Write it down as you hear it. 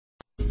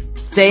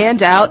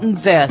Stand out in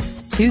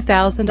this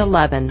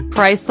 2011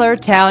 Chrysler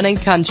Town &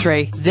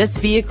 Country. This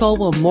vehicle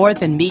will more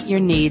than meet your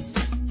needs.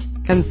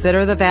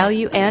 Consider the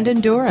value and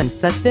endurance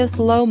that this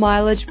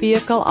low-mileage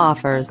vehicle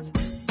offers.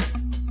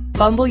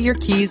 Fumble your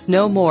keys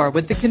no more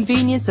with the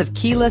convenience of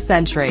keyless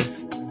entry.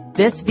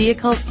 This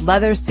vehicle's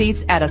leather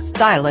seats add a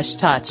stylish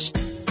touch.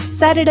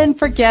 Set it and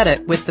forget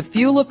it with the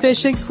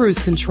fuel-efficient cruise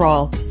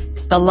control.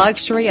 The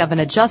luxury of an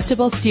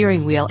adjustable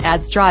steering wheel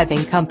adds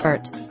driving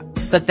comfort.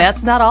 But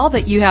that's not all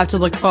that you have to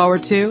look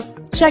forward to.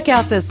 Check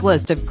out this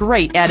list of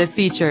great added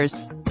features.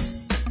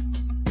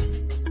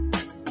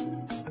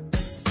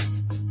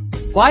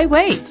 Why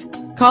wait?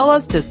 Call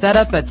us to set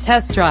up a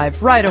test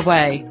drive right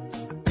away.